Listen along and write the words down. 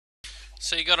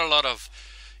So you got a lot of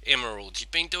emeralds. You've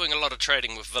been doing a lot of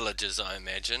trading with villagers, I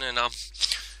imagine, and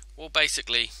well,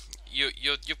 basically,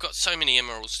 you've got so many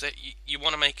emeralds that you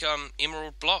want to make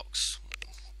emerald blocks,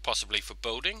 possibly for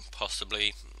building,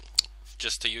 possibly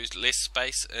just to use less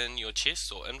space in your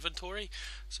chest or inventory.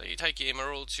 So you take your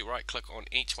emeralds, you right click on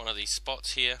each one of these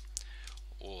spots here,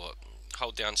 or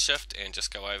hold down shift and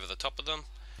just go over the top of them,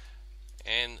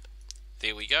 and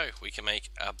there we go, we can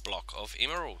make a block of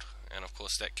emerald. And of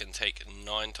course that can take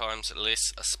 9 times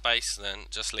less space than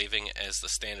just leaving it as the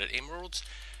standard emeralds.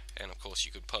 And of course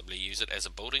you could probably use it as a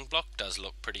building block, does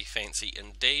look pretty fancy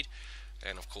indeed.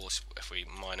 And of course if we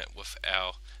mine it with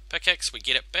our pickaxe we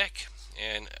get it back,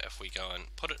 and if we go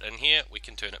and put it in here we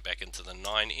can turn it back into the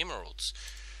 9 emeralds.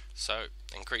 So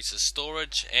increases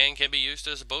storage and can be used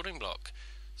as a building block.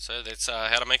 So that's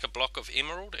how to make a block of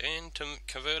emerald and to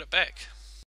convert it back.